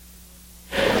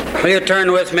Will you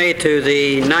turn with me to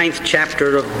the 9th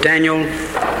chapter of Daniel?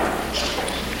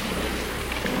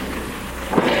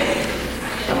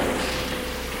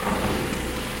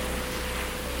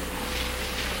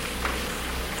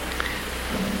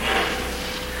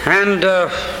 And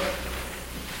as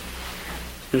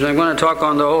I'm going to talk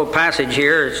on the whole passage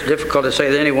here, it's difficult to say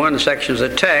that any one section is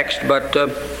a text, but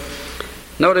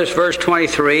notice verse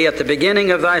 23, "At the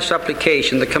beginning of thy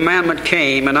supplication the commandment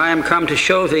came, and I am come to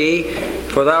show thee,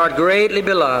 for thou art greatly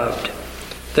beloved.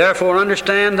 Therefore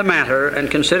understand the matter,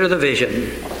 and consider the vision.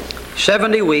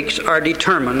 70 weeks are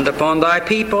determined upon thy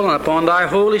people and upon thy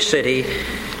holy city,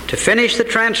 to finish the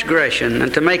transgression,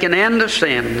 and to make an end of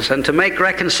sins, and to make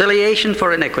reconciliation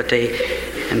for iniquity,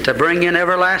 and to bring in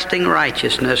everlasting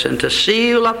righteousness, and to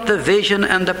seal up the vision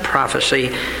and the prophecy,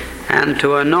 and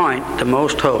to anoint the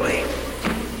most holy.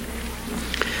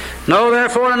 Know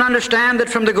therefore and understand that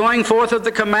from the going forth of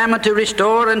the commandment to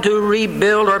restore and to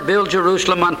rebuild or build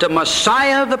Jerusalem unto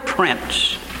Messiah the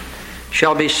Prince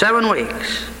shall be 7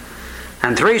 weeks,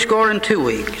 and 62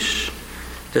 weeks.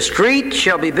 The street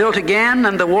shall be built again,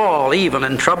 and the wall even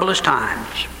in troublous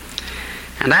times.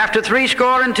 And after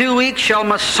 62 weeks shall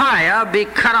Messiah be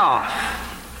cut off,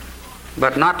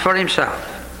 but not for himself.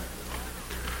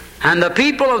 And the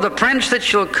people of the prince that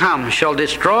shall come shall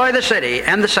destroy the city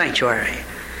and the sanctuary.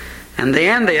 And the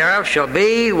end thereof shall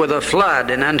be with a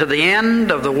flood, and unto the end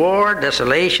of the war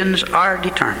desolations are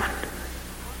determined.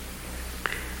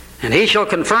 And he shall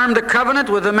confirm the covenant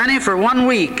with the many for 1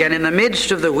 week, and in the midst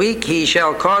of the week he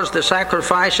shall cause the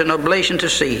sacrifice and oblation to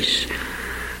cease.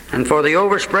 And for the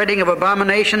overspreading of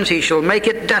abominations he shall make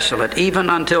it desolate, even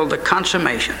until the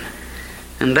consummation.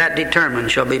 And that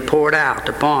determined shall be poured out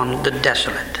upon the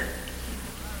desolate."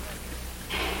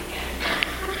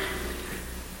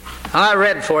 I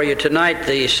read for you tonight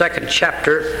the 2nd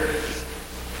chapter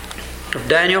of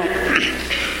Daniel,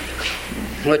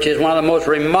 which is one of the most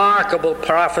remarkable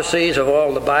prophecies of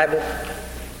all the Bible.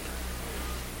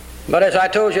 But as I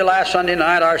told you last Sunday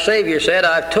night, our Savior said,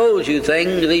 "I've told you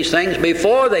these things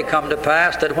before they come to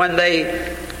pass, that when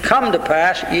they come to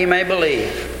pass ye may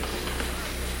believe."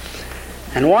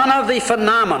 And one of the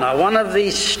phenomena, one of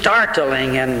the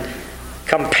startling and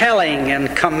compelling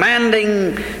and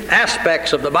commanding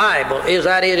aspects of the Bible is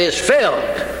that it is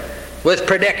filled with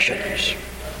predictions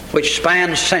which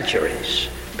span centuries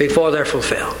before they're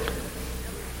fulfilled.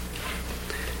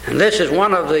 And this is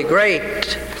one of the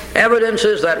great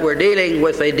evidences that we're dealing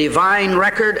with a divine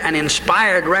record, an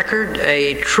inspired record,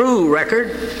 a true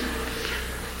record.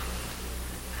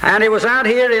 And it was out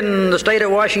here in the state of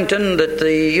Washington that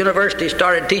the university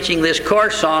started teaching this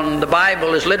course on the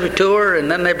Bible as literature,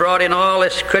 and then they brought in all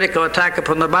this critical attack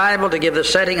upon the Bible to give the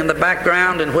setting and the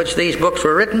background in which these books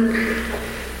were written.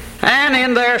 And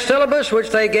in their syllabus,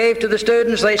 which they gave to the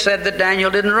students, they said that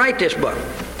Daniel didn't write this book,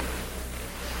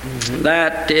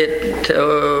 that it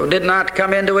did not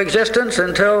come into existence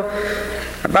until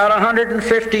about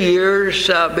 150 years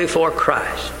before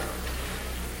Christ.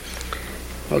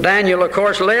 Well, Daniel, of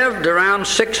course, lived around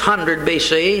 600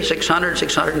 B.C., 600,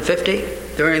 650,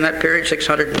 during that period,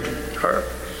 600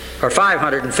 or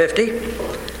 550.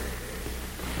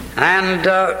 And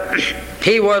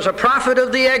he was a prophet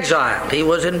of the exile. He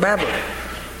was in Babylon.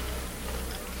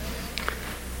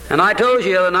 And I told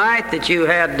you the other night that you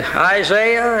had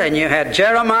Isaiah, and you had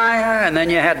Jeremiah, and then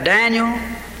you had Daniel.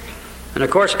 And of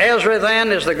course Ezra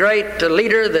then is the great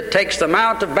leader that takes them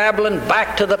out of Babylon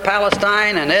back to the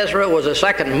Palestine, and Ezra was a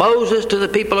second Moses to the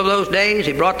people of those days.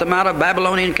 He brought them out of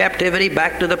Babylonian captivity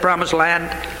back to the promised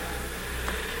land.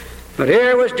 But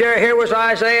here was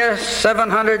Isaiah,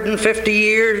 750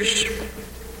 years.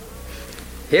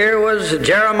 Here was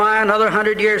Jeremiah another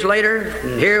 100 years later,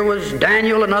 and here was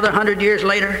Daniel another 100 years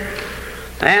later.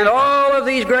 And all of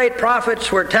these great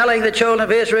prophets were telling the children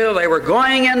of Israel they were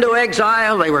going into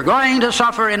exile, they were going to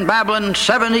suffer in Babylon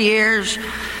 70 years.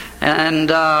 And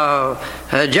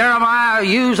Jeremiah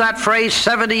used that phrase,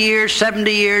 70 years,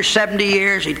 70 years, 70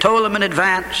 years. He told them in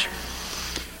advance.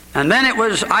 And then it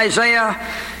was Isaiah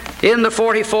in the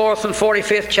 44th and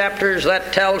 45th chapters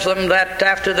that tells them that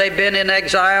after they've been in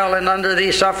exile and under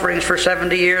these sufferings for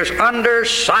 70 years, under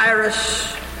Cyrus,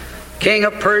 king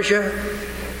of Persia,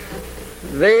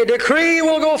 the decree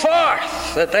will go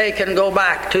forth that they can go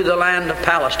back to the land of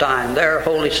Palestine, their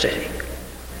holy city.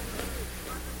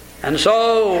 And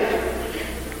so,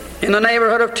 in the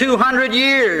neighborhood of 200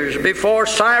 years before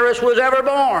Cyrus was ever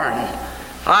born,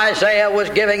 Isaiah was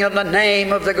giving them the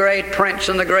name of the great prince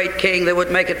and the great king that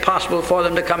would make it possible for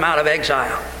them to come out of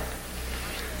exile.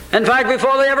 In fact,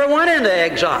 before they ever went into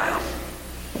exile,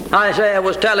 Isaiah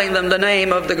was telling them the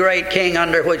name of the great king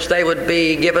under which they would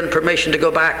be given permission to go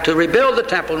back to rebuild the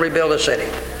temple and rebuild the city.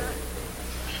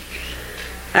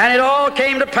 And it all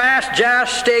came to pass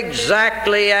just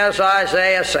exactly as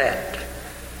Isaiah said.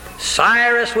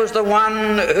 Cyrus was the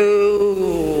one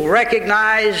who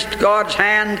recognized God's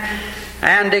hand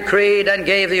and decreed and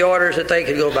gave the orders that they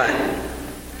could go back.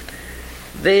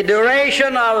 The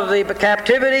duration of the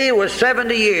captivity was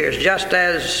 70 years, just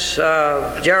as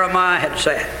Jeremiah had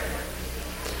said.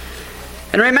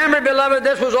 And remember, beloved,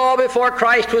 this was all before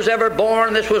Christ was ever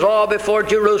born. This was all before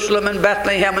Jerusalem and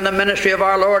Bethlehem and the ministry of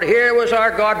our Lord. Here was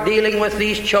our God dealing with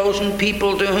these chosen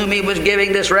people to whom He was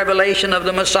giving this revelation of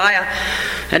the Messiah.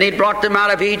 And He'd brought them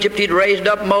out of Egypt. He'd raised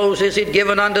up Moses. He'd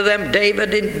given unto them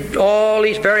David. And all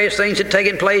these various things had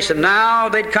taken place. And now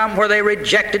they'd come where they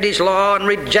rejected His law and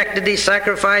rejected His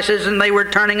sacrifices, and they were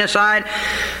turning aside.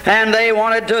 And they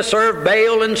wanted to serve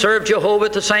Baal and serve Jehovah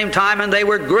at the same time. And they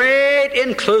were great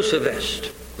inclusivists.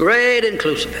 Great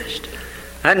inclusivist.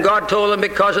 And God told them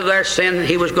because of their sin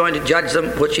He was going to judge them,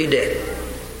 which He did.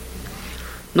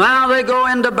 Now they go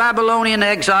into Babylonian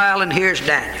exile, and here's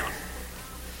Daniel.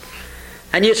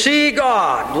 And you see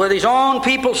God with His own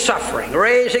people suffering,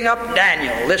 raising up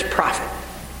Daniel, this prophet.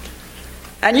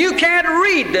 And you can't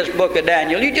read this book of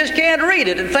Daniel. You just can't read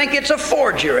it and think it's a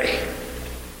forgery.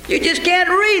 You just can't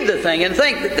read the thing and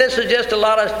think that this is just a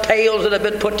lot of tales that have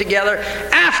been put together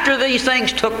after these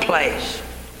things took place.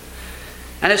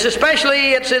 And it's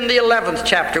in the 11th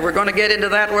chapter. We're going to get into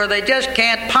that, where they just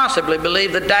can't possibly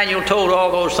believe that Daniel told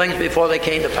all those things before they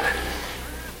came to pass.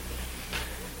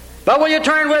 But will you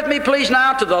turn with me, please,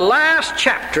 now to the last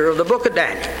chapter of the book of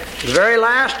Daniel. The very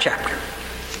last chapter.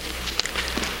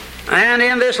 And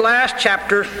in this last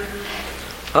chapter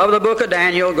of the book of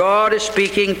Daniel, God is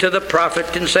speaking to the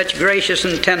prophet in such gracious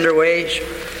and tender ways.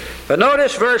 But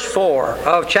notice verse 4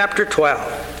 of chapter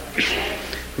 12.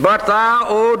 But thou,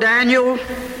 O Daniel,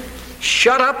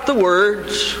 shut up the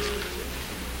words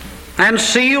and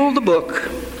seal the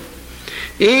book,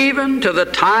 even to the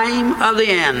time of the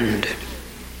end.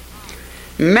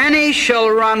 Many shall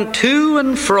run to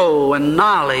and fro, and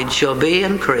knowledge shall be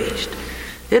increased.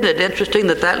 Isn't it interesting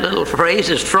that that little phrase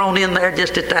is thrown in there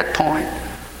just at that point?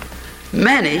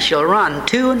 Many shall run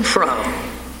to and fro.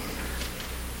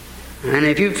 And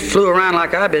if you flew around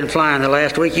like I've been flying the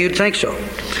last week, you'd think so.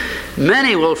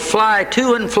 Many will fly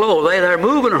to and fro. They're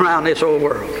moving around this old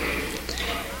world.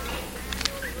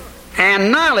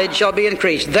 And knowledge shall be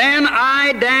increased. Then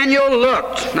I, Daniel,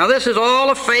 looked. Now this is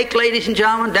all a fake, ladies and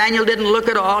gentlemen. Daniel didn't look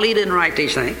at all. He didn't write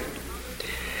these things.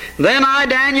 Then I,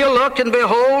 Daniel, looked, and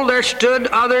behold, there stood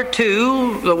other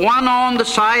two, the one on the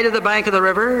side of the bank of the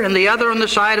river, and the other on the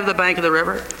side of the bank of the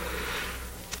river.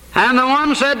 And the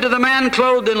one said to the man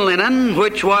clothed in linen,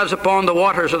 which was upon the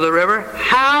waters of the river,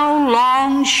 How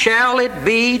long shall it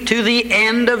be to the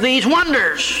end of these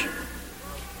wonders?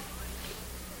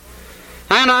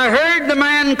 And I heard the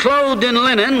man clothed in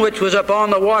linen, which was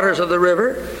upon the waters of the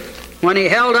river, when he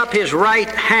held up his right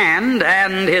hand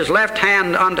and his left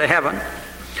hand unto heaven,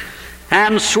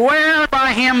 and swear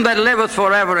by Him that liveth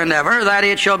forever and ever, that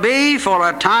it shall be for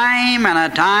a time and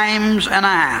a times and a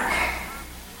half.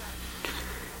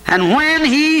 And when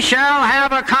he shall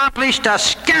have accomplished to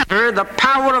scatter the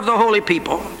power of the holy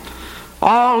people,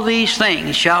 all these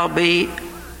things shall be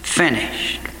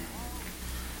finished.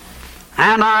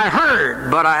 And I heard,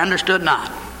 but I understood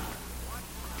not.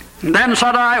 Then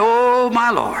said I, O my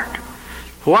Lord,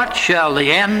 what shall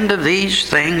the end of these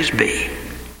things be?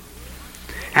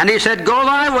 And He said, Go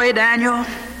thy way, Daniel.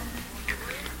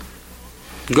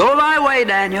 Go thy way,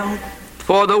 Daniel.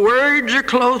 For the words are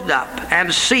closed up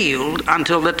and sealed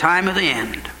until the time of the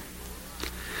end.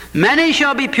 Many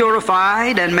shall be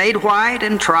purified and made white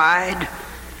and tried,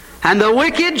 and the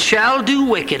wicked shall do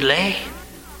wickedly.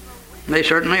 They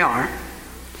certainly are.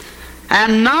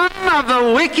 And none of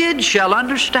the wicked shall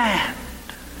understand,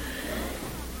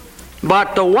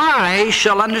 but the wise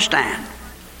shall understand.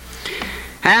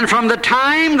 And from the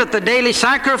time that the daily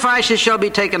sacrifices shall be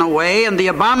taken away, and the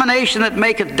abomination that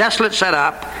maketh desolate set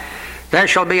up, there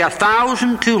shall be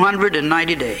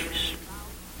 1,290 days.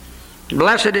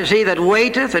 Blessed is he that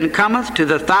waiteth and cometh to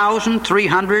the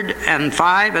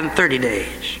 1,305 and 30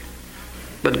 days.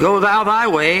 But go thou thy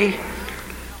way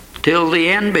till the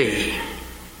end be.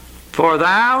 For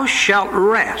thou shalt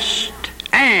rest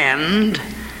and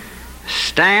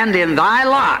stand in thy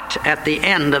lot at the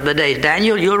end of the days.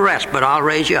 Daniel, you'll rest, but I'll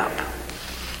raise you up.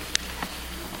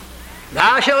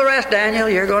 Thou shalt rest, Daniel.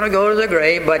 You're going to go to the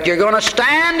grave, but you're going to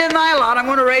stand in thy lot. I'm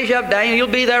going to raise you up, Daniel. You'll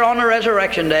be there on the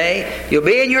resurrection day. You'll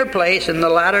be in your place in the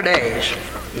latter days.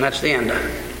 And that's the end of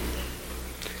it.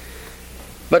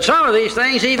 But some of these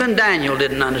things even Daniel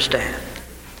didn't understand.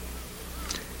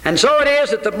 And so it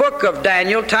is that the book of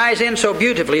Daniel ties in so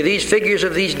beautifully, these figures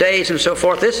of these days and so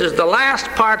forth. This is the last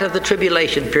part of the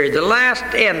tribulation period, the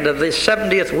last end of the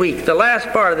 70th week, the last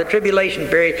part of the tribulation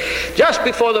period, just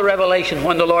before the revelation,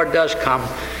 when the Lord does come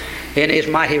in His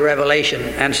mighty revelation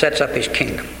and sets up His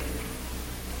kingdom.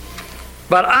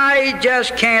 But I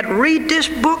just can't read this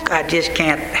book. I just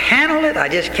can't handle it. I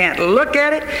just can't look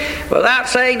at it without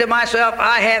saying to myself,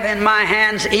 I have in my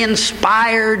hands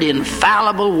inspired,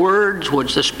 infallible words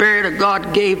which the Spirit of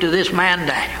God gave to this man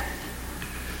Daniel.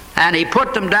 And he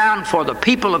put them down for the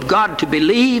people of God to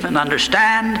believe and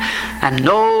understand and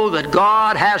know that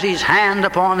God has His hand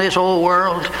upon this whole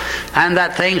world and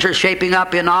that things are shaping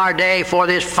up in our day for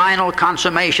this final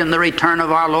consummation, the return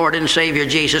of our Lord and Savior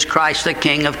Jesus Christ, the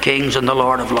King of kings and the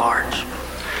Lord of lords.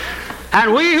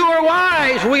 And we who are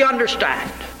wise, we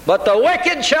understand. But the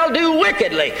wicked shall do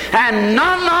wickedly, and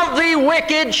none of the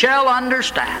wicked shall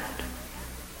understand.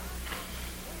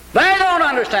 They don't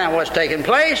understand what's taking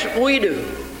place. We do.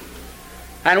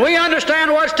 And we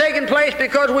understand what's taking place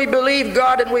because we believe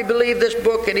God and we believe this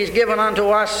book, and He's given unto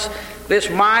us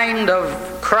this mind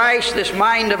of Christ, this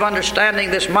mind of understanding,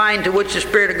 this mind to which the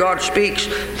Spirit of God speaks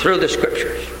through the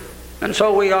Scriptures. And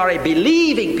so we are a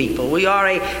believing people. We are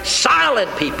a solid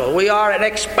people. We are an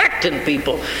expectant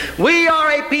people. We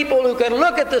are a people who can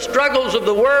look at the struggles of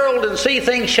the world and see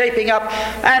things shaping up,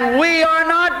 and we are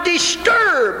not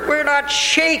disturbed. We're not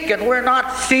shaken. We're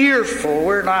not fearful.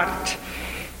 We're not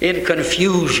in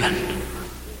confusion.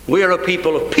 We are a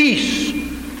people of peace.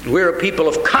 We're a people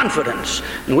of confidence.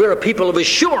 And we're a people of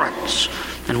assurance.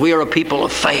 And we are a people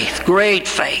of faith, great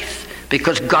faith,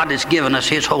 because God has given us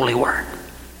His holy word.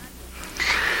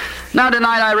 Now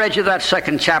tonight I read you that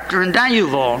second chapter, and now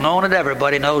you've all known it.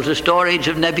 Everybody knows the stories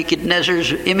of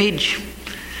Nebuchadnezzar's image.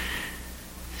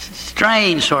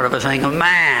 Strange sort of a thing, a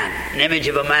man, an image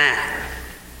of a man.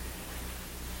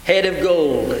 Head of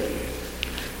gold,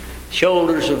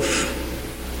 shoulders of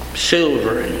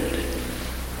silver, and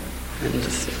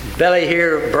the belly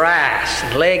here of brass,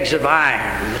 and legs of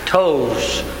iron, and the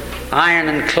toes iron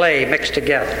and clay mixed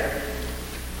together.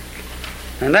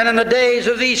 And then in the days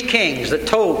of these kings, the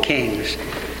toe kings,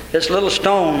 this little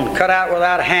stone cut out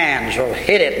without hands will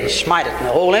hit it and smite it, and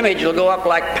the whole image will go up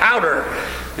like powder,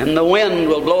 and the wind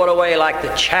will blow it away like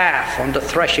the chaff on the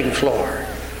threshing floor.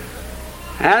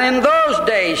 And in those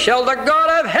days shall the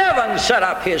God of heaven set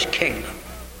up His kingdom.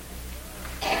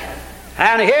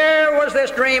 And here was this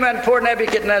dream, and poor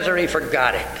Nebuchadnezzar, he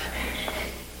forgot it.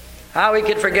 How he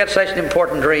could forget such an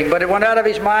important dream. But it went out of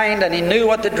his mind, and he knew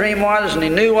what the dream was, and he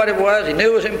knew what it was. He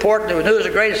knew it was important. He knew it was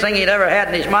the greatest thing he'd ever had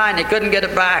in his mind. He couldn't get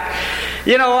it back.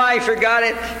 You know why he forgot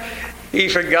it? He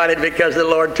forgot it because the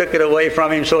Lord took it away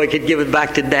from him so he could give it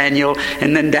back to Daniel,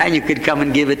 and then Daniel could come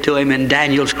and give it to him, and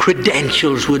Daniel's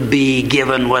credentials would be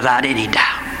given without any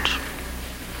doubt.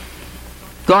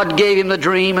 God gave him the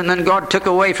dream, and then God took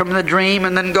away from the dream,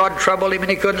 and then God troubled him and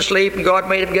he couldn't sleep, and God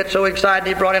made him get so excited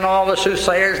he brought in all the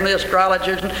soothsayers and the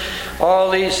astrologers and all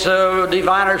these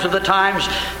diviners of the times.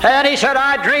 And he said,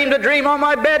 I dreamed a dream on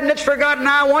my bed and it's forgotten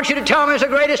now. I want you to tell me it's the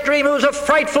greatest dream. It was a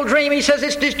frightful dream. He says,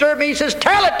 it's disturbed me. He says,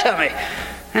 tell it to me.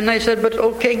 And they said, but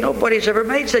O king, nobody's ever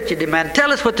made such a demand.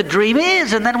 Tell us what the dream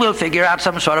is, and then we'll figure out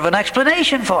some sort of an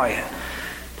explanation for you.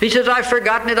 He says, I've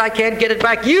forgotten it. I can't get it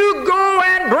back. You go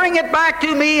and bring it back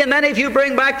to me, and then if you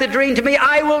bring back the dream to me,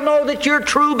 I will know that you're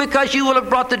true because you will have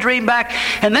brought the dream back.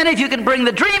 And then if you can bring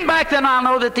the dream back, then I'll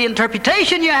know that the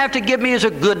interpretation you have to give me is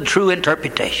a good, true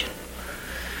interpretation.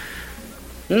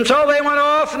 And so they went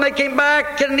off, and they came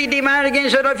back, and he demanded again.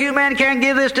 He said, if you men can't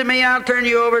give this to me, I'll turn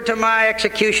you over to my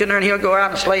executioner, and he'll go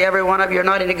out and slay every one of you. You're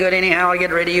not any good anyhow. I'll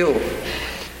get rid of you.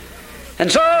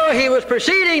 And so he was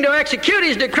proceeding to execute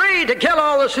his decree to kill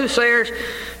all the soothsayers.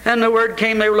 And the word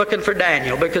came they were looking for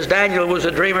Daniel, because Daniel was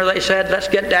a dreamer. They said, let's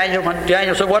get Daniel. When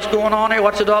Daniel said, what's going on here?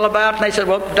 What's it all about? And they said,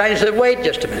 well, Daniel said, wait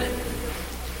just a minute.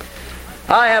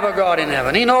 I have a God in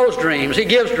heaven. He knows dreams. He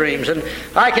gives dreams. And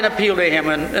I can appeal to him,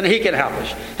 and he can help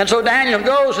us. And so Daniel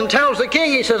goes and tells the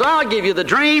king, he says, I'll give you the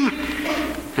dream.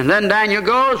 And then Daniel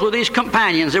goes with his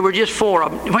companions. There were just 4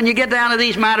 of them. When you get down to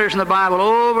these matters in the Bible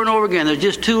over and over again, there's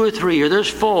just 2 or 3, or there's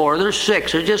 4, or there's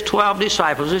 6, there's just 12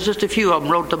 disciples. There's just a few of them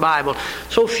wrote the Bible.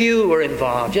 So few were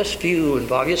involved, just few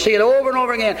involved. You see it over and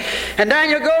over again. And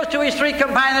Daniel goes to his 3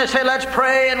 companions and say, let's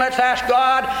pray and let's ask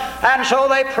God. And so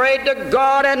they prayed to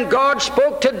God, and God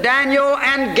spoke to Daniel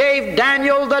and gave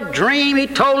Daniel the dream. He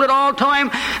told it all to him.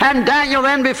 And Daniel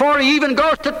then, before he even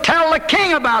goes to tell the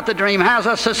king about the dream, has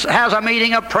a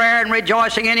meeting of prayer and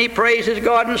rejoicing, and he praises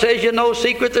God and says, you know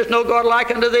secret, there's no God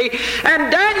like unto thee.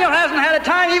 And Daniel hasn't had a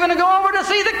time even to go over to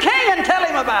see the king and tell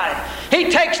him about it. He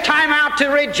takes time out to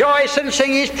rejoice and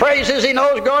sing his praises. He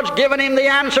knows God's given him the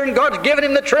answer and God's given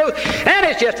him the truth. And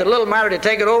it's just a little matter to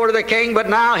take it over to the king, but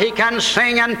now he can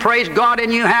sing and praise God,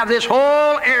 and you have this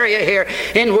whole area here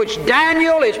in which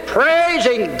Daniel is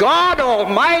praising God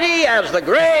Almighty as the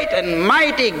great and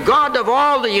mighty God of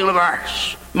all the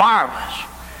universe. Marvelous.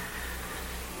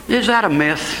 Is that a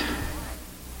myth?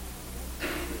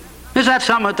 Is that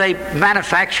something that they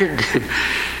manufactured?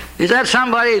 Is that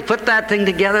somebody who put that thing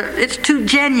together? It's too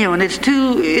genuine. It's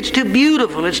too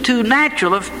beautiful. It's too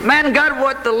natural. If man got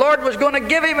what the Lord was going to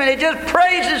give him, and he just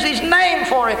praises his name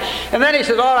for it. And then he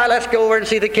says, all right, let's go over and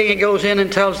see the king. He goes in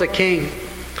and tells the king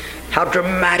how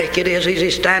dramatic it is as he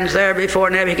stands there before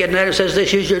Nebuchadnezzar and says,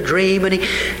 this is your dream. And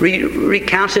he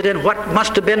recounts it in what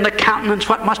must have been the countenance,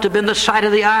 what must have been the sight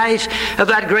of the eyes of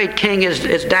that great king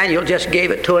as Daniel just gave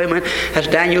it to him. And as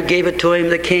Daniel gave it to him,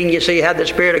 the king, you see, had the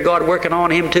Spirit of God working on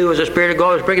him too, as the Spirit of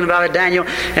God was bringing it out of Daniel.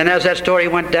 And as that story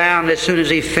went down, as soon as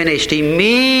he finished,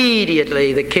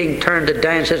 immediately the king turned to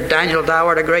Daniel and says, Daniel, thou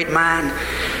art a great man.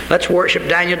 Let's worship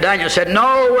Daniel. Daniel said,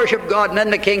 no, worship God. And then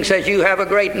the king says, you have a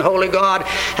great and holy God.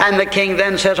 And the king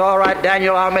then says, all right,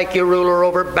 Daniel, I'll make you ruler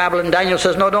over Babylon. Daniel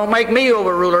says, no, don't make me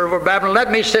ruler over Babylon. Let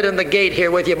me sit in the gate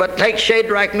here with you. But take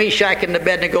Shadrach, Meshach, and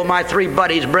Abednego, my three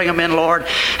buddies, bring them in, Lord,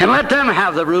 and let them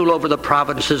have the rule over the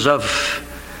provinces of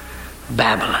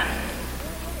Babylon.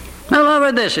 Now,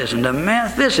 Lord, this isn't a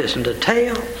myth. This isn't a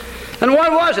tale. And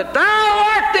what was it?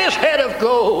 Thou art this head of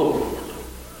gold.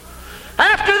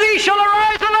 After thee shall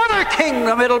arise another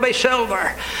kingdom, it'll be silver.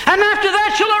 And after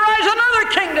that shall arise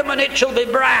another kingdom, and it shall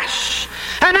be brass.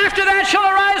 And after that shall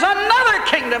arise another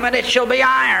kingdom, and it shall be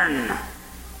iron.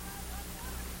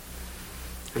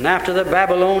 And after the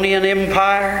Babylonian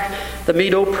Empire, the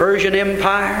Medo-Persian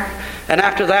Empire, and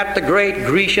after that the great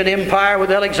Grecian Empire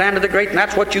with Alexander the Great, and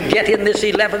that's what you get in this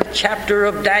 11th chapter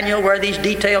of Daniel where these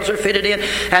details are fitted in.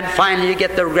 And finally you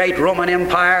get the great Roman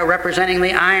Empire representing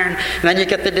the iron, and then you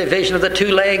get the division of the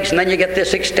two legs, and then you get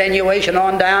this extenuation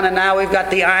on down, and now we've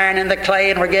got the iron and the clay,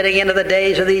 and we're getting into the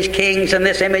days of these kings, and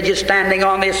this image is standing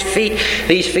on his feet.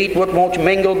 These feet won't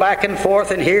mingle back and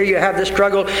forth, and here you have the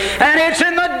struggle. And it's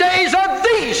in the days of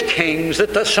these kings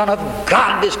that the Son of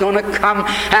God is going to come,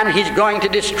 and he's going to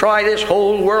destroy this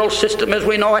whole world system as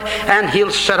we know it, and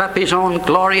he'll set up his own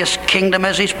glorious kingdom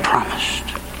as he's promised.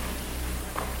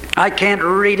 I can't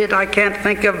read it. I can't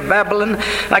think of Babylon.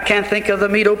 I can't think of the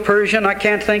Medo-Persian. I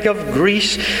can't think of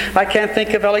Greece. I can't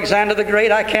think of Alexander the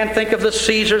Great. I can't think of the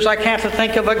Caesars. I can't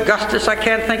think of Augustus. I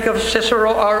can't think of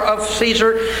Cicero or of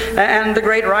Caesar and the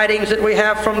great writings that we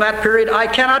have from that period. I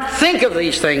cannot think of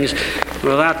these things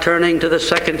without turning to the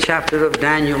 2nd chapter of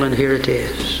Daniel, and here it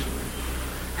is.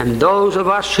 And those of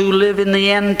us who live in the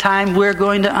end time, we're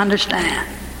going to understand.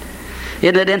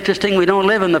 Isn't it interesting? We don't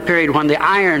live in the period when the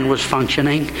iron was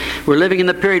functioning. We're living in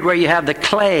the period where you have the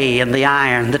clay and the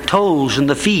iron, the toes and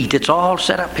the feet. It's all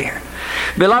set up here.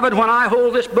 Beloved, when I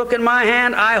hold this book in my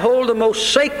hand, I hold the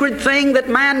most sacred thing that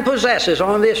man possesses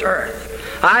on this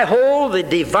earth. I hold the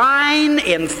divine,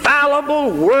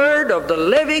 infallible Word of the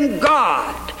living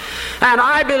God. And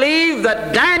I believe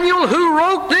that Daniel, who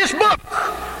wrote this book,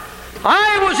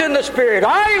 I was in the Spirit.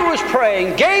 I was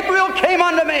praying. Gabriel came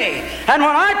unto me. And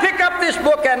when I pick up this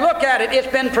book and look at it, it's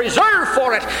been preserved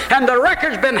for us. And the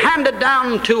record's been handed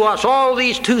down to us all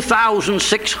these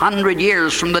 2,600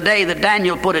 years from the day that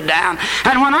Daniel put it down.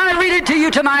 And when I read it to you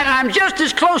tonight, I'm just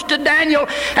as close to Daniel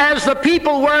as the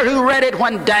people were who read it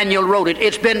when Daniel wrote it.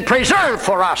 It's been preserved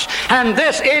for us. And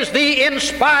this is the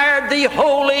inspired, the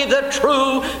holy, the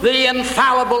true, the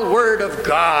infallible Word of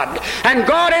God. And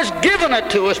God has given it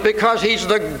to us because He's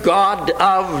the God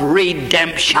of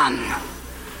redemption.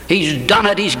 He's done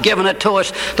it. He's given it to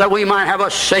us that we might have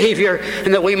a Savior,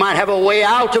 and that we might have a way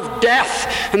out of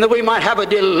death, and that we might have a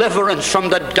deliverance from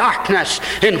the darkness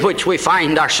in which we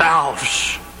find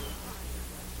ourselves.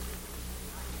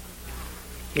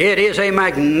 It is a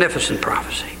magnificent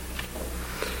prophecy.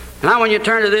 Now when you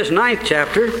turn to this 9th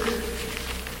chapter,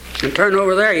 and turn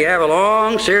over there, you have a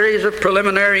long series of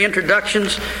preliminary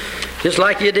introductions, just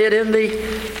like you did in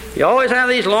you always have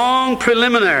these long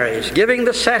preliminaries, giving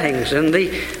the settings and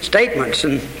the statements.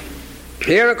 And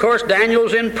here, of course,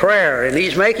 Daniel's in prayer, and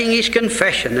he's making his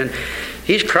confession, and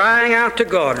he's crying out to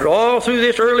God all through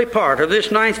this early part of this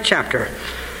 9th chapter.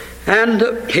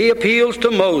 And he appeals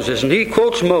to Moses, and he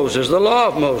quotes Moses, the law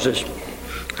of Moses.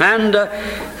 And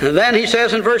then he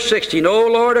says in verse 16, O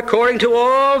Lord, according to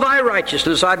all thy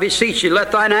righteousness, I beseech you,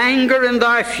 let thine anger and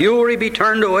thy fury be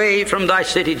turned away from thy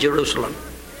city Jerusalem,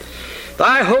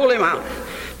 thy holy mountain.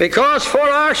 Because for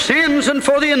our sins and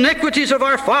for the iniquities of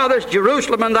our fathers,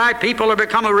 Jerusalem and thy people are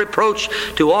become a reproach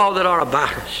to all that are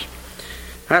about us.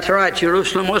 That's right,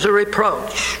 Jerusalem was a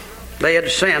reproach. They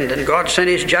had sinned, and God sent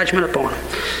His judgment upon them.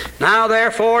 Now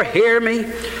therefore hear me,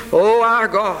 O our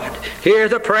God. Hear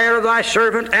the prayer of thy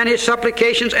servant and his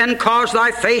supplications, and cause thy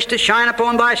face to shine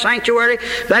upon thy sanctuary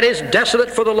that is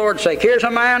desolate for the Lord's sake. Here's a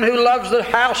man who loves the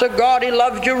house of God. He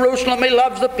loves Jerusalem. He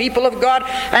loves the people of God.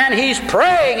 And he's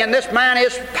praying, and this man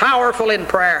is powerful in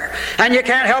prayer. And you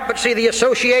can't help but see the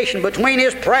association between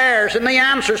his prayers and the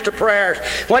answers to prayers.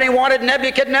 When he wanted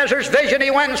Nebuchadnezzar's vision, he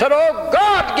went and said, "Oh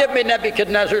God, give me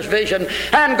Nebuchadnezzar's vision."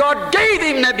 And God gave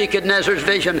him Nebuchadnezzar's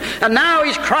vision. And now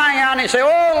he's crying out and he says,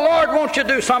 "Oh Lord, won't you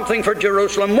do something for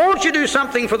Jerusalem? Won't you do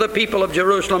something for the people of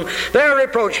Jerusalem? Their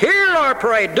reproach. Hear our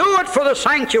prayer. Do it for the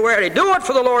sanctuary. Do it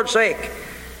for the Lord's sake."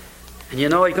 And you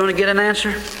know he's going to get an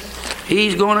answer?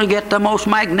 He's going to get the most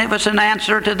magnificent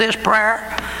answer to this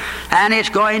prayer. And it's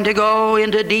going to go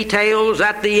into details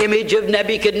that the image of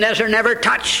Nebuchadnezzar never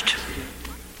touched.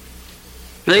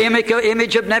 The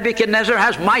image of Nebuchadnezzar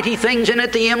has mighty things in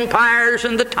it, the empires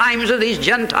and the times of these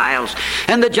Gentiles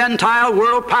and the Gentile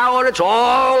world power. It's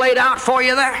all laid out for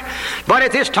you there. But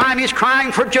at this time he's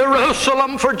crying for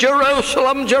Jerusalem, for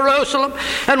Jerusalem, Jerusalem.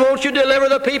 And won't you deliver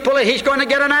the people? He's going to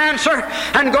get an answer.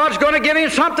 And God's going to give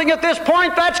him something at this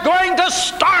point that's going to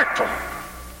startle.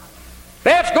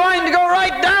 It's going to go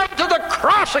right down to the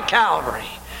cross of Calvary,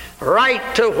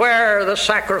 right to where the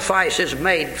sacrifice is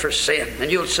made for sin.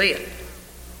 And you'll see it.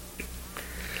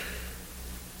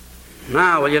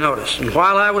 Now, will you notice? And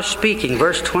while I was speaking,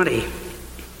 verse 20,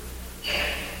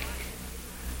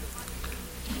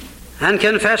 and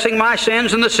confessing my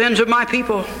sins and the sins of my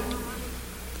people,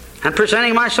 and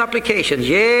presenting my supplications,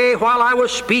 yea, while I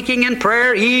was speaking in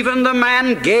prayer, even the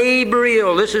man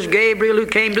Gabriel, this is Gabriel who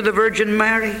came to the Virgin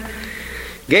Mary.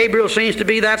 Gabriel seems to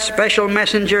be that special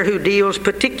messenger who deals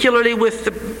particularly with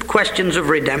the questions of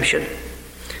redemption.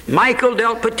 Michael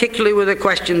dealt particularly with the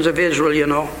questions of Israel, you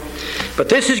know. But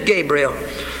this is Gabriel,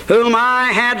 whom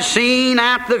I had seen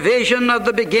at the vision of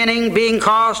the beginning, being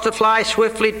caused to fly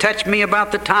swiftly, touch me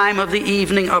about the time of the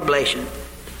evening oblation.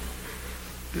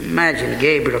 Imagine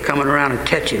Gabriel coming around and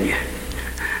touching you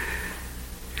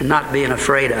and not being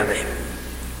afraid of him.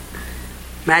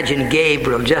 Imagine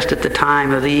Gabriel just at the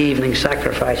time of the evening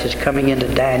sacrifices coming into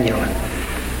Daniel and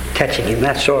touching him.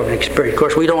 That sort of an experience. Of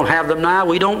course, we don't have them now.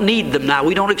 We don't need them now.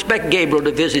 We don't expect Gabriel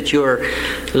to visit your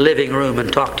living room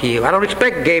and talk to you. I don't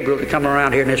expect Gabriel to come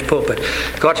around here in this pulpit.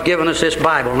 God's given us this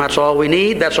Bible, and that's all we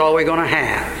need. That's all we're going to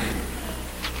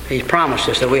have. He's promised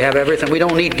us that we have everything. We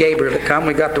don't need Gabriel to come.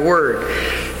 We got the Word.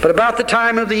 But about the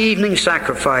time of the evening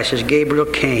sacrifices, Gabriel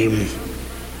came. And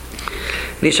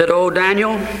he said, "Oh,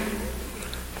 Daniel,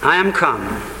 I am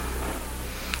come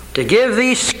to give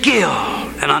thee skill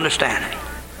and understanding."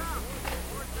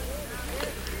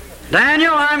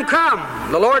 Daniel, I'm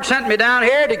come. The Lord sent me down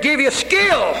here to give you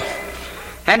skill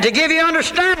and to give you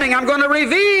understanding. I'm going to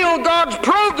reveal God's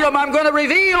program. I'm going to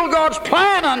reveal God's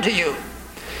plan unto you.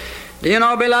 Do you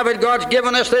know, beloved, God's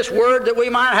given us this word that we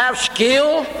might have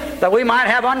skill, that we might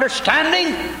have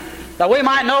understanding, that we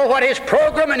might know what His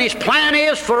program and His plan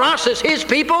is for us as His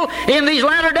people in these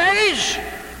latter days.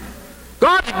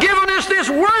 God's given us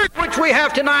this word which we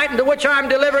have tonight and to which I'm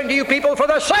delivering to you people for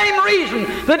the same reason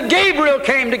that Gabriel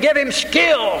came, to give him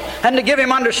skill and to give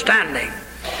him understanding.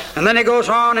 And then it goes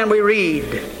on and we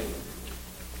read,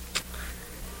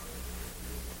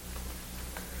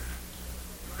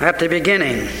 at the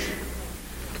beginning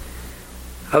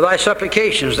of thy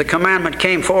supplications the commandment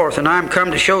came forth, and I am come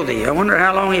to show thee. I wonder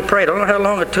how long he prayed. I don't know how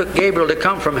long it took Gabriel to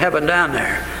come from heaven down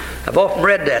there. I've often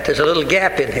read that. There's a little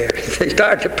gap in here. He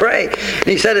started to pray. And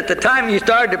he said, at the time you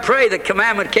started to pray, the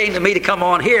commandment came to me to come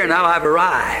on here. Now I've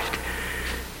arrived.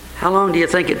 How long do you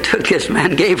think it took this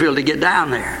man Gabriel to get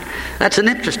down there? That's an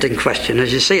interesting question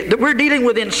as you see it. We're dealing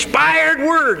with inspired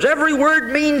words. Every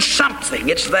word means something.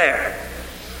 It's there.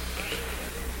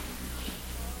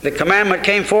 The commandment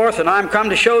came forth, and I'm come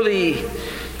to show thee,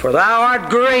 for thou art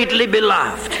greatly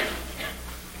beloved.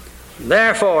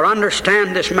 Therefore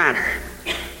understand this matter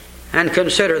and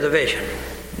consider the vision.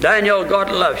 Daniel,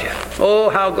 God loves you. Oh,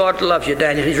 how God loves you,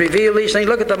 Daniel. He's revealed these things.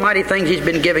 Look at the mighty things He's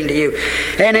been giving to you.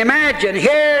 And imagine,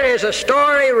 here is a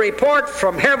story report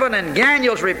from heaven, and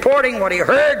Daniel's reporting what he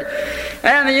heard.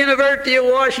 And the University of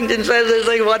Washington says this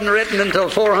thing wasn't written until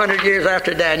 400 years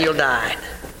after Daniel died.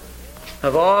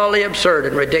 Of all the absurd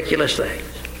and ridiculous things.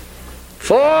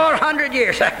 400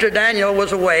 years after Daniel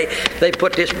was away, they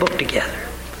put this book together.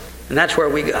 And that's where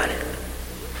we got it.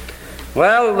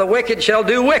 Well, the wicked shall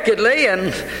do wickedly,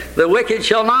 and the wicked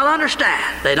shall not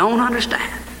understand. They don't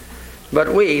understand.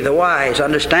 But we, the wise,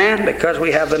 understand because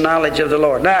we have the knowledge of the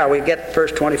Lord. Now we get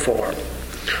verse 24.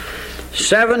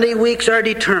 70 weeks are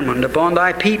determined upon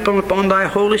thy people, upon thy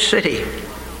holy city.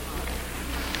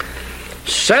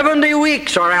 70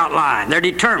 weeks are outlined. They're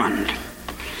determined.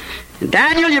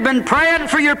 Daniel, you've been praying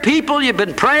for your people. You've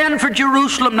been praying for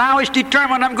Jerusalem. Now it's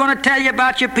determined. I'm going to tell you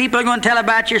about your people. I'm going to tell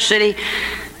about your city.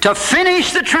 To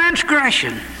finish the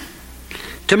transgression.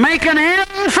 To make an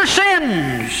end for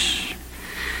sins.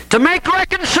 To make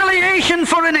reconciliation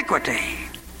for iniquity.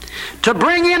 To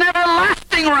bring in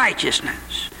everlasting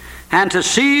righteousness. And to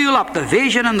seal up the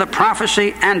vision and the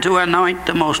prophecy. And to anoint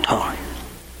the most holy.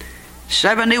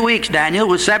 70 weeks, Daniel,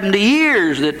 was 70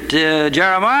 years that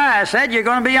Jeremiah said you're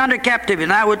going to be under captivity.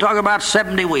 Now we're talking about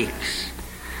 70 weeks.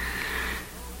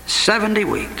 70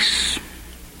 weeks.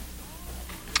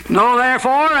 Know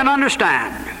therefore and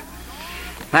understand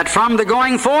that from the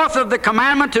going forth of the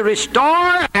commandment to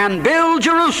restore and build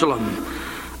Jerusalem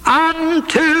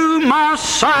unto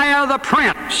Messiah the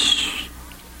Prince,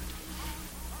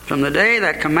 from the day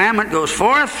that commandment goes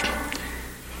forth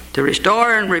to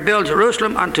restore and rebuild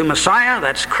Jerusalem unto Messiah,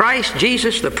 that's Christ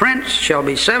Jesus the Prince, shall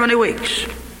be 70 weeks.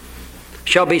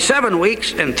 Shall be 7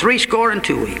 weeks and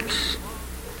 62 weeks.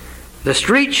 The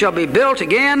streets shall be built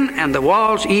again, and the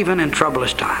walls even in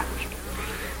troublous times.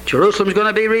 Jerusalem's going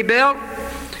to be rebuilt.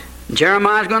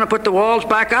 Jeremiah's going to put the walls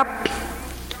back up.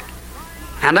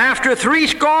 And after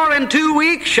 62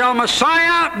 weeks shall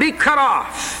Messiah be cut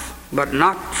off, but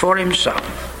not for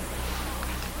himself.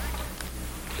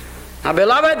 Now,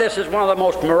 beloved, this is one of the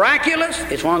most miraculous,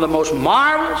 it's one of the most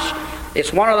marvelous,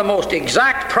 it's one of the most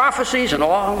exact prophecies in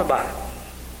all the Bible.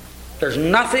 There's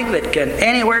nothing that can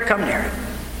anywhere come near it.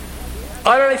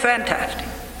 Utterly fantastic.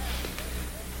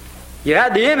 You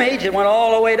had the image that went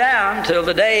all the way down till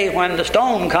the day when the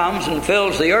stone comes and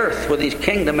fills the earth with his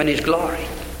kingdom and his glory.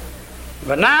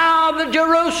 But now the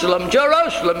Jerusalem,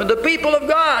 and the people of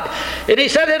God, and he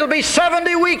said it'll be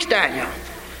 70 weeks, Daniel.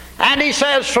 And he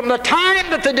says, from the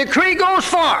time that the decree goes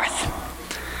forth,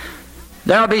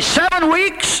 there'll be 7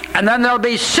 weeks, and then there'll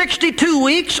be 62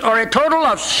 weeks, or a total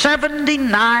of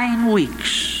 79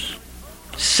 weeks.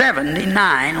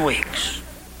 79 weeks.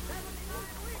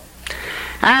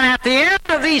 And at the end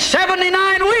of these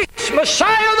 79 weeks,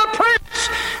 Messiah the Prince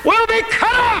will be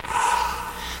cut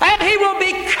off. And he will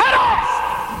be cut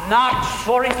off, not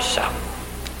for himself.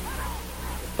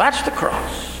 That's the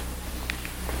cross.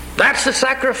 That's the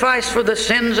sacrifice for the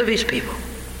sins of his people.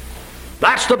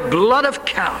 That's the blood of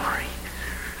Calvary.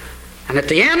 And at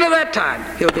the end of that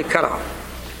time, he'll be cut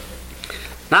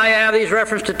off. Now you have these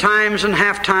references to times and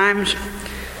half times.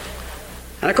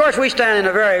 And of course we stand in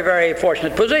a very, very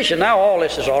fortunate position. Now all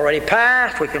this is already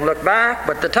past. We can look back.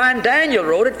 But the time Daniel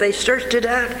wrote it, they searched it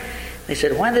out. They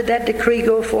said, when did that decree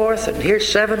go forth? And here's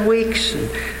 7 weeks, and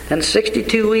then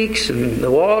 62 weeks, and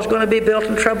the wall's going to be built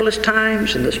in troublous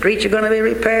times, and the streets are going to be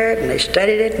repaired, and they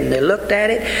studied it, and they looked at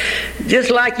it. Just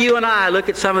like you and I look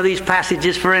at some of these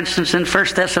passages, for instance, in 1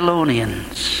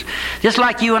 Thessalonians. Just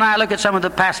like you and I look at some of the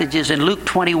passages in Luke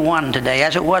 21 today,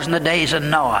 as it was in the days of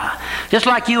Noah. Just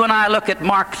like you and I look at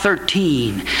Mark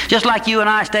 13. Just like you and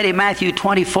I study Matthew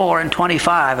 24 and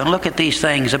 25, and look at these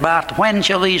things about when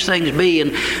shall these things be,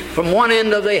 and from one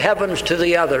end of the heavens to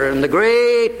the other, and the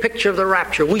great picture of the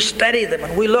rapture. We study them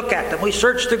and we look at them. We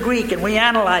search the Greek and we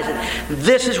analyze it.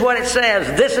 This is what it says.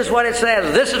 This is what it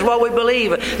says. This is what we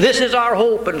believe. This is our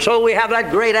hope. And so we have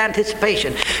that great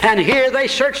anticipation. And here they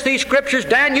search these scriptures.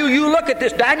 Daniel, you look at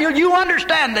this. Daniel, you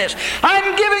understand this.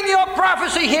 I'm giving you a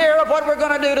prophecy here of what we're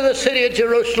going to do to the city of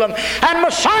Jerusalem. And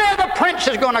Messiah the Prince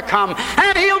is going to come,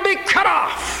 and he'll be cut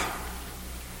off.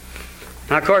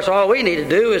 Now, of course, all we need to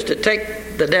do is to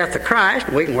take the death of Christ,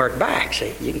 and we can work back.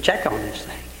 See, you can check on this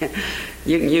thing.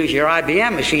 You can use your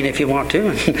IBM machine if you want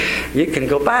to. You can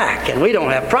go back, and we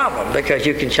don't have a problem because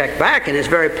you can check back, and it's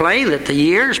very plain that the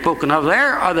years spoken of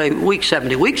there are the weeks,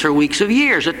 70 weeks, or weeks of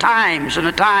years, the times and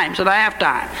a half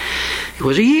time. It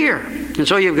was a year. And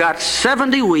so you've got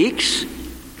 70 weeks,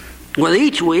 with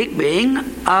each week being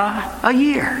a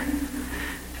year.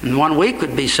 And 1 week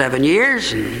would be 7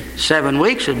 years, and 7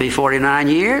 weeks would be 49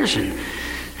 years,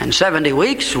 and 70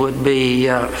 weeks would be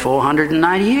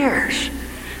 490 years.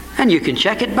 And you can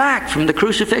check it back from the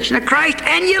crucifixion of Christ,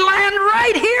 and you land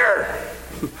right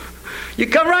here. You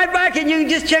come right back, and you can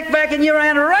just check back, and you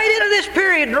land right into this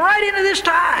period, and right into this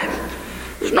time.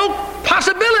 There's no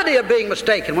possibility of being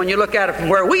mistaken when you look at it from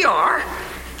where we are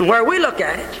and where we look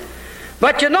at it.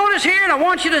 But you notice here, and I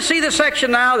want you to see the section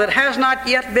now that has not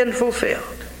yet been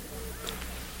fulfilled.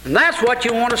 And that's what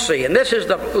you want to see. And this is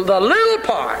the little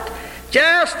part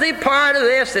Just the part of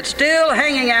this that's still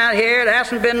hanging out here. It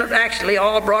hasn't been actually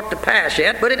all brought to pass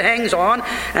yet, but it hangs on,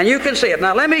 and you can see it.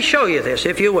 Now let me show you this,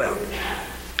 if you will.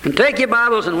 And take your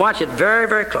Bibles and watch it very,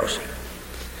 very closely.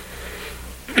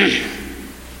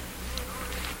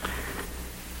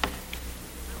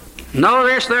 Know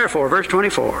this, therefore, verse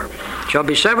 24. Shall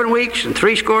be 7 weeks and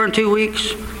 62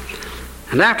 weeks.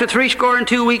 And after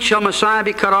 62 weeks shall Messiah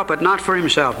be cut off, but not for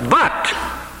himself.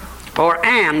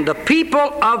 And the people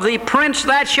of the prince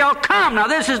that shall come. Now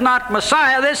this is not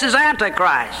Messiah, this is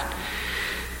Antichrist.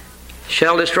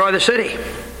 Shall destroy the city.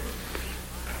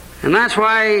 And that's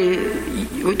why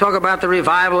we talk about the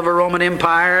revival of a Roman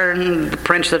Empire, and the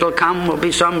prince that will come will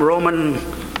be some Roman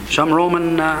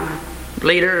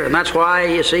leader. And that's why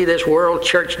you see this world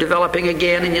church developing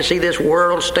again, and you see this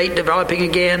world state developing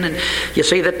again, and you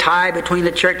see the tie between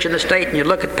the church and the state, and you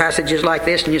look at passages like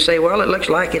this and you say, well, it looks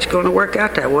like it's going to work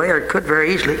out that way, or it could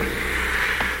very easily.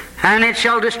 And it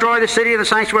shall destroy the city and the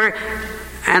sanctuary,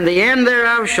 and the end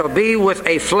thereof shall be with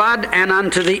a flood, and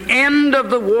unto the end of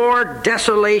the war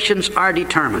desolations are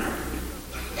determined.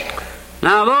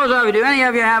 Now, those of you, do any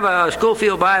of you have a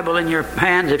Schofield Bible in your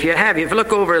hands? If you have, if you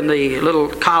look over in the little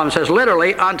column, it says,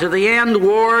 literally, unto the end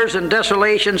wars and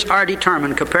desolations are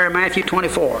determined. Compare Matthew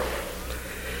 24.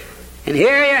 And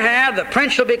here you have, the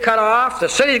prince shall be cut off, the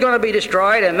city's going to be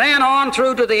destroyed, and then on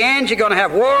through to the end, you're going to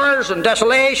have wars and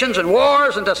desolations and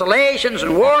wars and desolations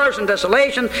and wars and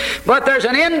desolations. But there's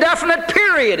an indefinite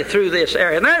period through this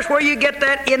area, and there's where you get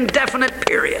that indefinite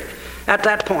period. At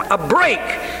that point, a break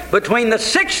between the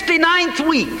 69th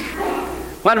week,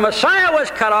 when Messiah was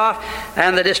cut off,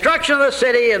 and the destruction of the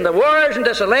city and the wars and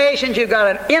desolations. You've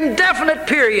got an indefinite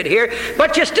period here,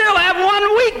 but you still have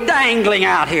 1 week dangling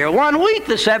out here. 1 week,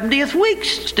 the 70th week's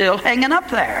still hanging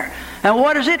up there. And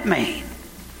what does it mean?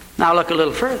 Now look a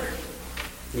little further.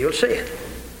 You'll see it.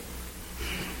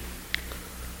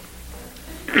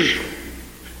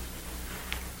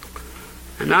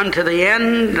 And unto the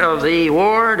end of the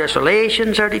war,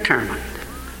 desolations are determined.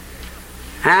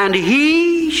 And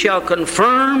he shall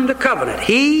confirm the covenant.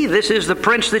 He, this is the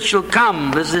prince that shall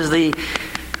come. This is the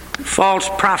false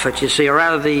prophet, you see, or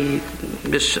rather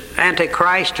this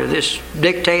Antichrist, or this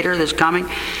dictator that's coming.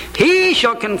 He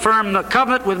shall confirm the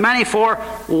covenant with many for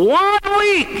 1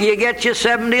 week. You get your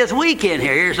 70th week in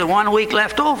here. Here's the 1 week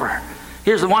left over.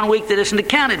 Here's the 1 week that isn't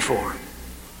accounted for.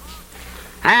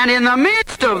 And in the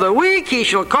midst of the week he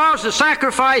shall cause the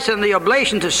sacrifice and the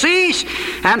oblation to cease,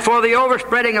 and for the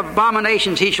overspreading of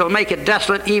abominations he shall make it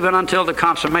desolate even until the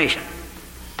consummation.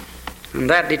 And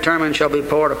that determined shall be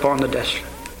poured upon the desolate.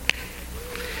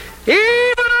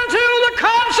 Even until the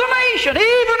consummation,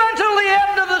 even until the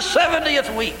end of the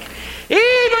 70th week,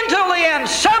 even till the end,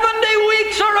 70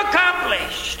 weeks are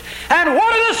accomplished. And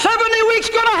what are the 70 weeks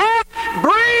going to have?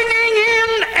 Bringing in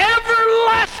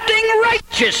everlasting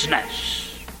righteousness.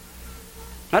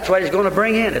 That's what he's going to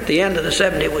bring in at the end of the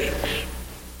 70 weeks.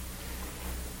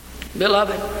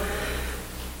 Beloved,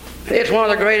 it's one of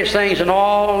the greatest things in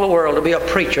all the world to be a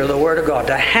preacher of the Word of God,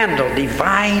 to handle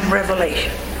divine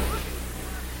revelation.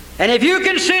 And if you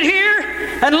can sit here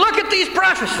and look at these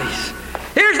prophecies,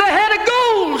 here's the head of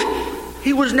gold.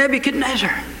 He was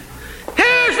Nebuchadnezzar.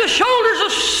 Here's the shoulders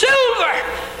of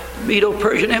silver,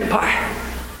 Medo-Persian Empire.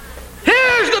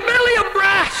 Here's the belly of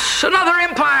brass, another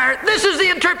empire. This is the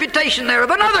interpretation there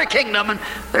of another kingdom. And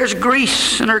there's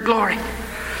Greece in her glory.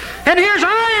 And here's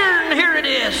iron, here it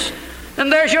is.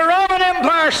 And there's your Roman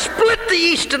Empire, split the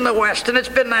east and the west. And it's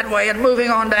been that way and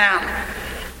moving on down.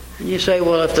 And you say,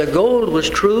 well, if the gold was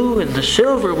true, and the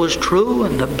silver was true,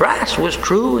 and the brass was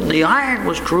true, and the iron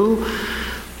was true,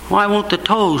 why won't the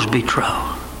toes be true?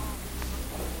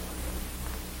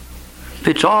 If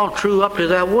it's all true up to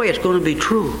that way, it's going to be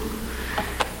true.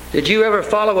 Did you ever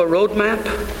follow a road map?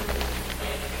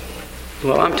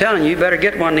 Well, I'm telling you, you better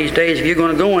get one these days if you're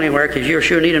going to go anywhere, because you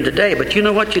sure need them today. But you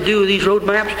know what you do with these road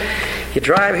maps? You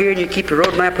drive here and you keep the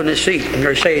road map in the seat. And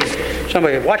they say,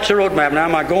 somebody, watch the road map now.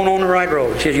 Am I going on the right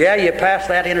road? He says, yeah, you passed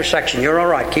that intersection. You're all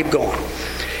right. Keep going.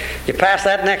 You pass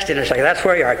that next intersection. That's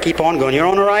where you are. Keep on going. You're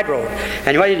on the right road.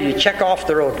 And what do you do? You check off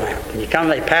the road map. And you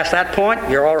pass that point,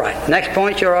 you're all right. Next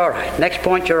point, you're all right. Next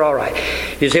point, you're all right.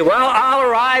 You say, well, I'll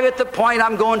arrive at the point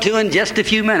I'm going to in just a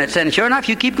few minutes. And sure enough,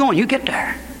 you keep going. You get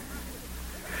there.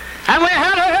 And we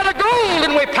had a head of gold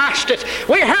and we passed it.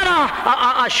 We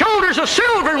had a shoulders of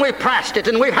silver and we passed it.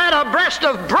 And we had a breast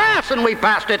of brass and we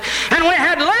passed it. And we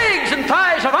had legs and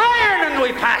thighs of iron and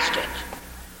we passed it.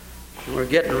 We're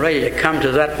getting ready to come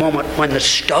to that moment when the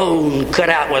stone cut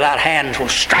out without hands will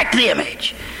strike the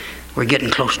image. We're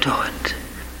getting close to it.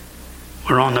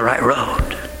 We're on the right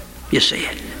road. You see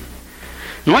it.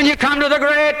 When you come to the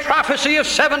great prophecy of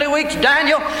 70 weeks,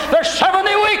 Daniel, there's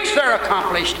 70 weeks they're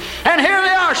accomplished. And here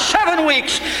they are, 7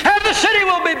 weeks. And the city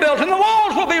will be built and the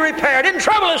walls will be repaired in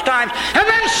troublous times. And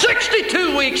then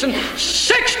 62 weeks and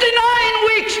 69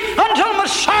 weeks until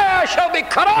Messiah shall be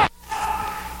cut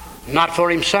off. Not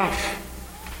for himself.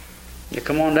 You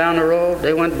come on down the road,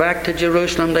 they went back to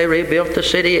Jerusalem, they rebuilt the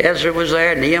city, Ezra was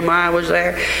there, Nehemiah was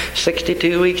there,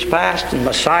 62 weeks passed, and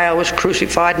Messiah was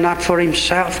crucified not for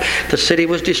himself. The city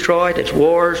was destroyed, it's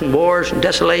wars and wars and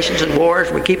desolations and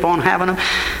wars, we keep on having them.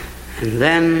 And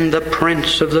then the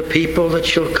prince of the people that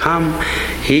shall come,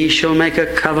 he shall make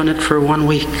a covenant for 1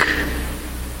 week.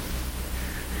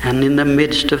 And in the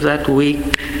midst of that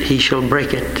week, he shall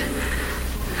break it.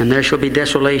 And there shall be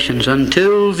desolations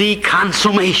until the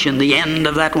consummation, the end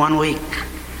of that 1 week.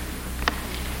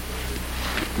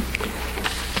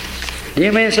 Do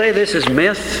you mean to say this is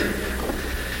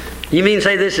myth? You mean to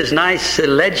say this is nice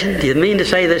legend? Do you mean to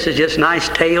say this is just nice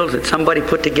tales that somebody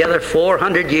put together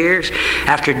 400 years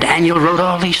after Daniel wrote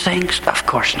all these things? Of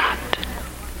course not.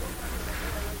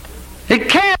 It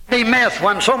can't be myth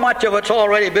when so much of it's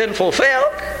already been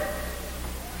fulfilled.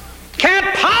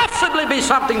 Can't possibly be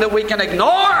something that we can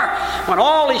ignore when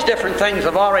all these different things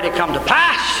have already come to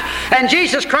pass. And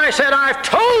Jesus Christ said, I've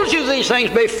told you these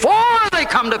things before they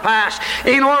come to pass,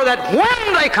 in order that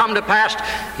when they come to pass,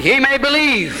 ye may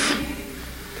believe.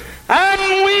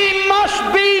 And we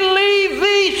must believe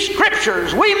these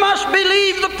scriptures. We must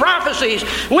believe the prophecies.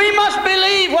 We must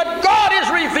believe what God has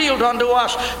revealed unto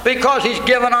us, because he's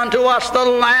given unto us the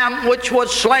Lamb which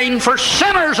was slain for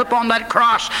sinners upon that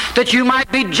cross, that you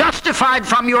might be justified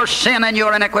from your sin and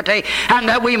your iniquity, and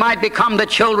that we might become the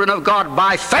children of God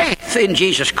by faith in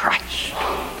Jesus Christ.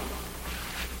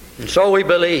 And so we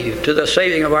believe to the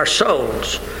saving of our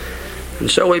souls.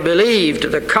 And so we believe to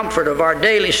the comfort of our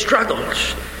daily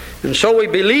struggles. And so we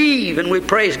believe and we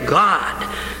praise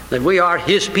God that we are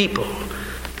his people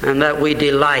and that we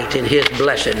delight in his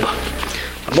blessed book.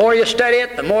 The more you study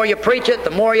it, the more you preach it,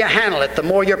 the more you handle it, the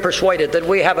more you're persuaded that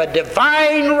we have a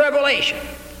divine revelation.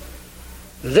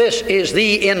 This is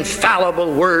the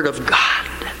infallible Word of God.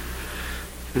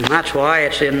 And that's why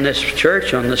it's in this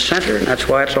church on the center, and that's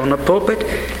why it's on the pulpit,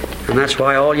 and that's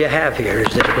why all you have here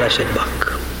is this blessed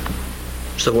book.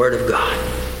 It's the Word of God.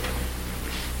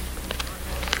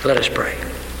 Let us pray.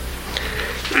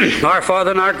 Our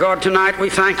Father and our God, tonight we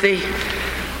thank Thee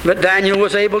that Daniel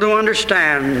was able to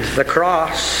understand the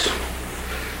cross.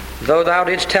 Though Thou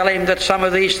didst tell him that some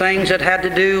of these things that had to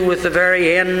do with the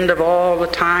very end of all the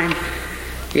time,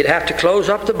 he'd have to close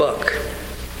up the book.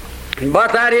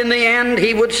 But that in the end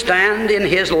he would stand in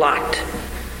his lot.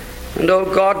 And, O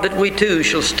God, that we too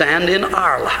shall stand in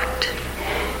our lot.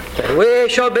 That we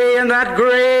shall be in that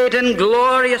great and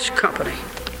glorious company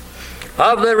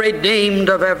of the redeemed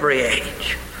of every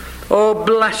age. Oh,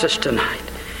 bless us tonight.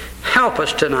 Help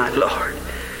us tonight, Lord.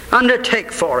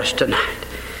 Undertake for us tonight.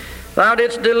 Thou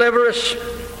didst deliver us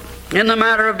in the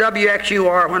matter of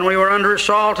WXUR when we were under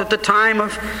assault at the time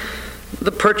of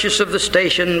the purchase of the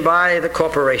station by the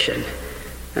corporation.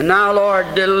 And now,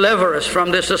 Lord, deliver us from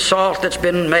this assault that's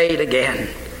been made again.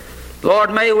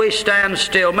 Lord, may we stand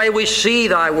still. May we see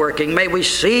Thy working. May we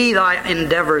see Thy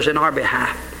endeavors in our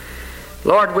behalf.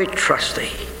 Lord, we trust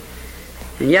Thee.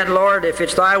 And yet, Lord, if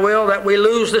it's Thy will that we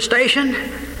lose the station,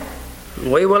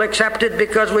 we will accept it,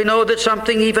 because we know that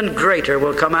something even greater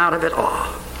will come out of it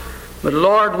all. But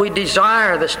Lord, we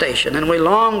desire the station, and we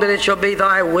long that it shall be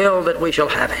Thy will that we shall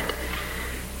have it.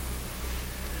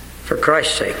 For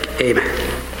Christ's sake, amen.